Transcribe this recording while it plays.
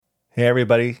Hey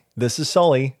everybody, this is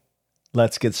Sully.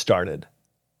 Let's get started.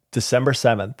 December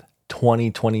 7th,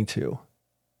 2022.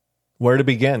 Where to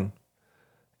begin?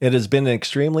 It has been an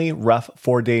extremely rough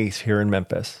 4 days here in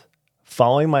Memphis.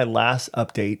 Following my last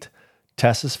update,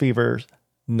 Tessa's fevers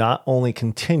not only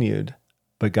continued,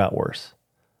 but got worse.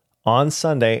 On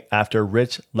Sunday, after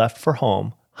Rich left for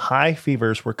home, high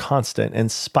fevers were constant and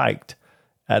spiked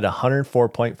at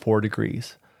 104.4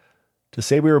 degrees. To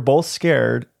say we were both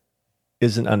scared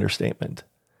is an understatement.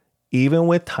 Even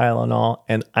with Tylenol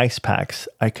and ice packs,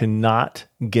 I could not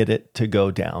get it to go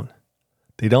down.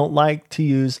 They don't like to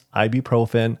use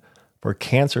ibuprofen for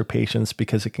cancer patients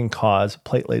because it can cause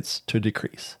platelets to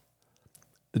decrease.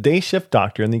 The day shift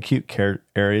doctor in the acute care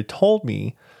area told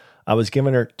me I was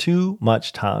giving her too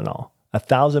much Tylenol,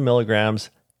 1,000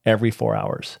 milligrams every 4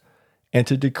 hours, and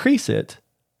to decrease it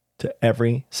to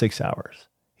every 6 hours.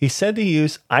 He said to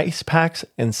use ice packs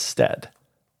instead.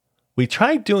 We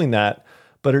tried doing that,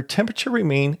 but her temperature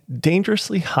remained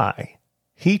dangerously high.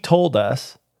 He told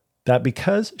us that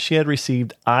because she had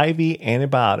received IV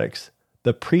antibiotics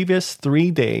the previous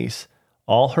 3 days,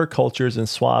 all her cultures and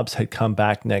swabs had come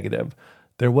back negative.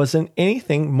 There wasn't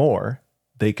anything more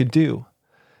they could do.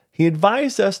 He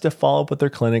advised us to follow up with her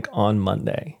clinic on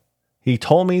Monday. He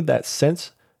told me that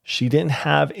since she didn't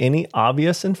have any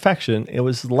obvious infection, it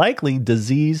was likely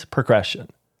disease progression,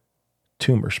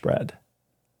 tumor spread,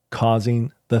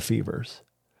 causing the fevers.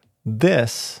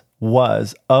 This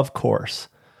was, of course,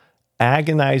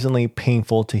 agonizingly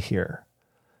painful to hear.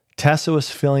 Tessa was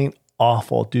feeling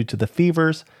awful due to the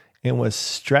fevers and was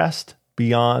stressed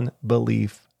beyond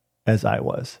belief as I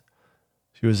was.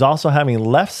 She was also having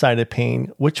left-sided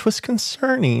pain, which was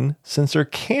concerning since her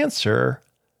cancer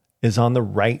is on the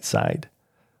right side.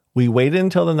 We waited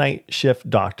until the night shift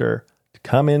doctor to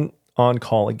come in on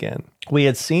call again. We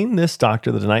had seen this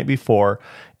doctor the night before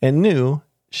and knew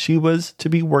she was to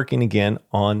be working again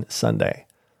on Sunday.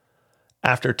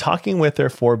 After talking with her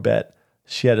for a bit,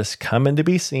 she had us come in to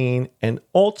be seen and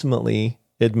ultimately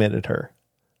admitted her.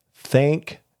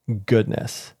 Thank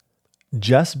goodness.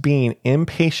 Just being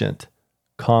impatient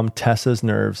calmed Tessa's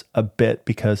nerves a bit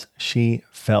because she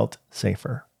felt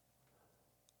safer.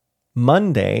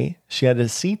 Monday, she had a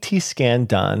CT scan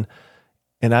done,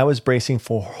 and I was bracing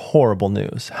for horrible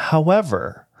news.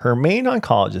 However, her main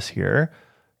oncologist here,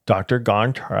 Dr.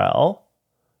 Gontrell,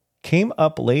 came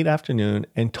up late afternoon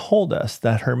and told us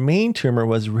that her main tumor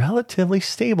was relatively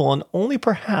stable and only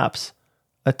perhaps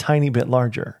a tiny bit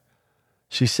larger.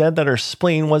 She said that her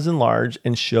spleen was enlarged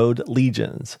and showed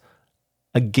lesions.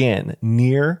 Again,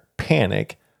 near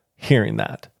panic hearing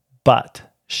that. But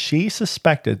she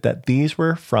suspected that these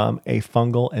were from a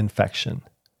fungal infection.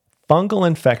 Fungal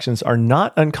infections are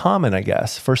not uncommon, I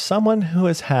guess, for someone who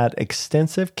has had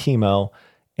extensive chemo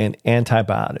and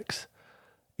antibiotics.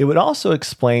 It would also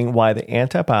explain why the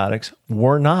antibiotics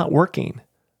were not working.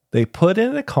 They put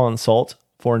in a consult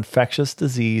for infectious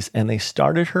disease and they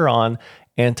started her on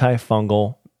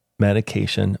antifungal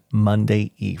medication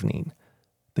Monday evening.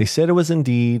 They said it was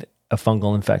indeed a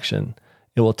fungal infection.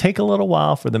 It will take a little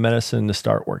while for the medicine to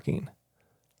start working.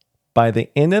 By the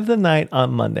end of the night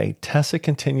on Monday, Tessa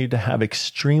continued to have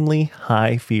extremely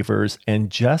high fevers and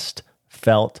just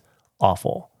felt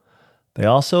awful. They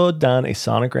also had done a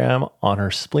sonogram on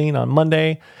her spleen on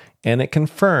Monday, and it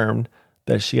confirmed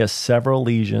that she has several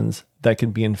lesions that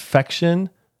could be infection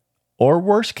or,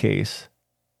 worst case,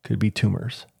 could be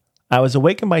tumors. I was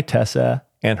awakened by Tessa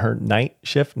and her night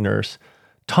shift nurse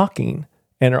talking,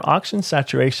 and her oxygen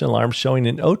saturation alarm showing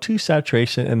an O2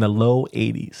 saturation in the low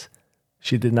 80s.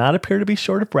 She did not appear to be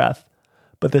short of breath,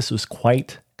 but this was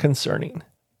quite concerning.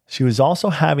 She was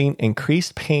also having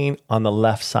increased pain on the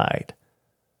left side.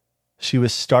 She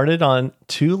was started on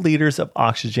 2 liters of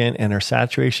oxygen and her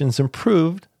saturations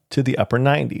improved to the upper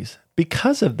 90s.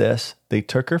 Because of this, they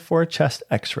took her for a chest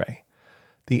x-ray.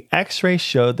 The x-ray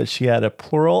showed that she had a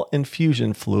pleural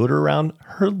infusion fluid around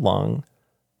her lung,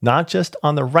 not just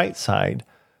on the right side,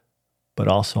 but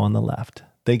also on the left.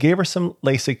 They gave her some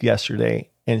LASIK yesterday,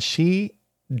 and she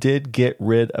did get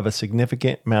rid of a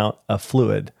significant amount of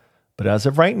fluid. But as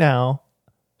of right now,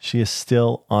 she is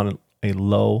still on a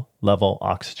low level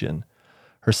oxygen.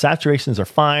 Her saturations are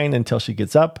fine until she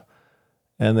gets up,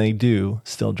 and they do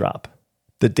still drop.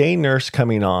 The day nurse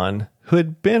coming on, who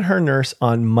had been her nurse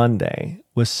on Monday,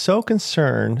 was so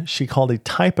concerned she called a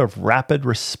type of rapid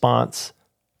response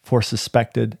for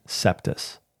suspected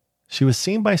sepsis. She was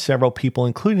seen by several people,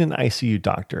 including an ICU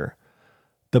doctor.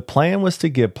 The plan was to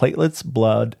give platelets,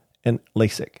 blood, and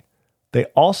LASIK. They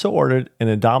also ordered an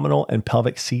abdominal and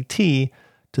pelvic CT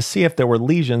to see if there were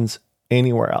lesions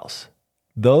anywhere else.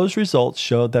 Those results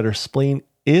showed that her spleen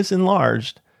is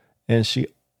enlarged and she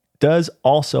does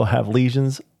also have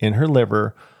lesions in her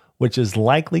liver, which is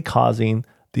likely causing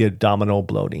the abdominal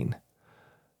bloating.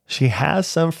 She has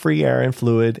some free air and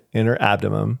fluid in her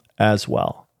abdomen as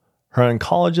well. Her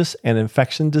oncologist and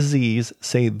infection disease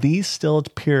say these still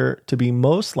appear to be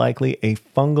most likely a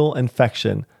fungal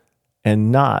infection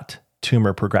and not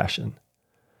tumor progression.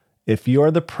 If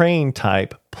you're the praying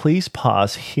type, please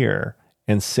pause here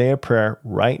and say a prayer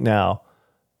right now.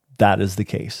 That is the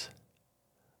case.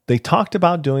 They talked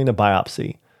about doing a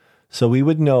biopsy so we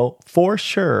would know for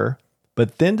sure,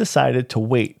 but then decided to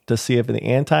wait to see if the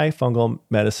antifungal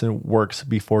medicine works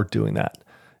before doing that.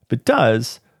 If it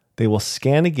does, they will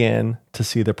scan again to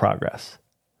see the progress.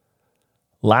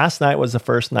 Last night was the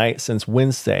first night since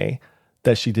Wednesday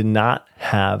that she did not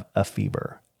have a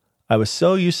fever. I was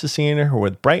so used to seeing her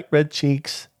with bright red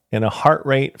cheeks and a heart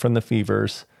rate from the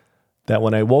fevers that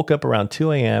when I woke up around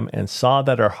 2 a.m. and saw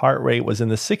that her heart rate was in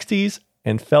the 60s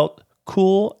and felt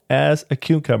cool as a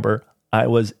cucumber, I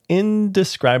was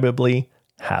indescribably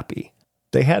happy.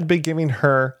 They had been giving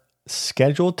her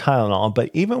scheduled Tylenol,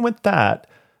 but even with that,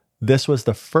 this was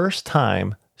the first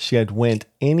time she had went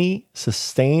any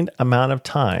sustained amount of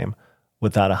time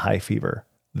without a high fever.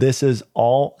 This is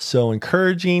all so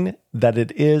encouraging that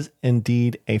it is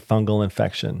indeed a fungal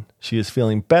infection. She is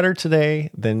feeling better today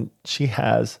than she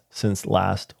has since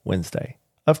last Wednesday.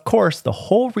 Of course, the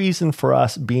whole reason for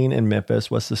us being in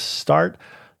Memphis was to start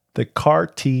the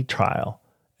CAR-T trial,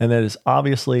 and that is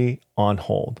obviously on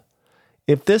hold.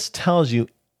 If this tells you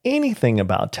anything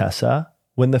about Tessa,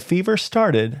 when the fever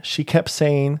started, she kept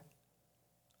saying,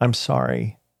 "I'm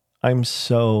sorry. I'm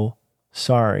so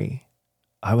sorry.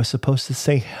 I was supposed to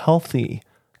stay healthy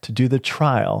to do the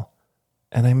trial,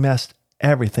 and I messed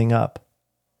everything up."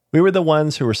 We were the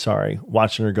ones who were sorry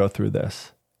watching her go through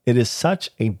this. It is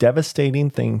such a devastating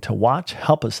thing to watch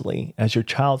helplessly as your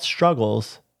child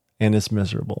struggles and is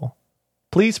miserable.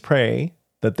 Please pray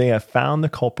that they have found the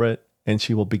culprit and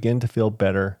she will begin to feel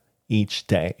better each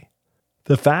day.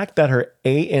 The fact that her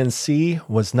ANC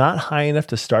was not high enough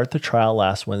to start the trial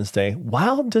last Wednesday,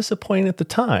 while disappointing at the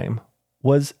time,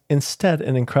 was instead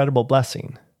an incredible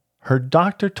blessing. Her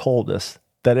doctor told us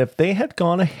that if they had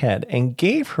gone ahead and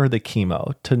gave her the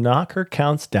chemo to knock her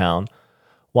counts down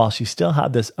while she still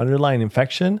had this underlying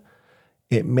infection,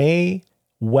 it may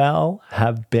well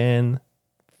have been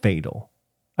fatal.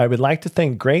 I would like to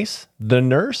thank Grace, the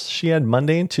nurse she had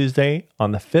Monday and Tuesday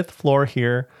on the 5th floor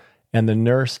here, and the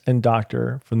nurse and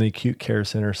doctor from the acute care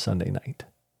center Sunday night.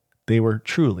 They were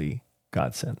truly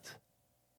godsends.